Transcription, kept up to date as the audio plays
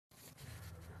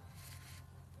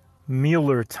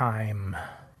Mueller time.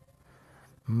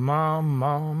 Mueller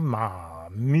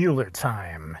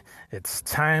time. It's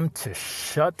time to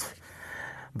shut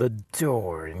the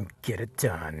door and get it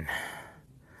done.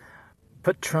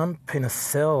 Put Trump in a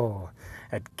cell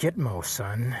at Gitmo,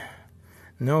 son.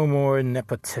 No more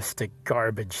nepotistic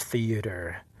garbage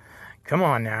theater. Come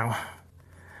on now.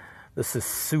 This is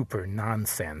super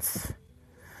nonsense.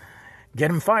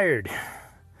 Get him fired.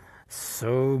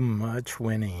 So much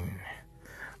winning.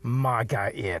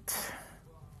 MAGA it.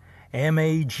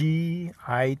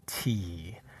 MAGIT.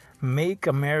 Make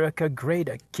America great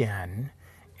again.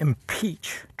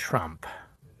 Impeach Trump.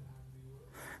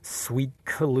 Sweet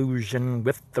collusion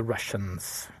with the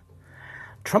Russians.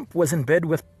 Trump was in bed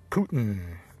with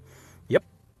Putin. Yep,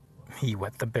 he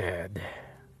wet the bed.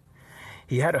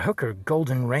 He had a hooker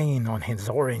golden rain on his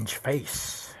orange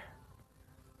face.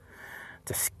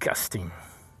 Disgusting.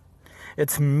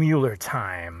 It's Mueller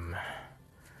time.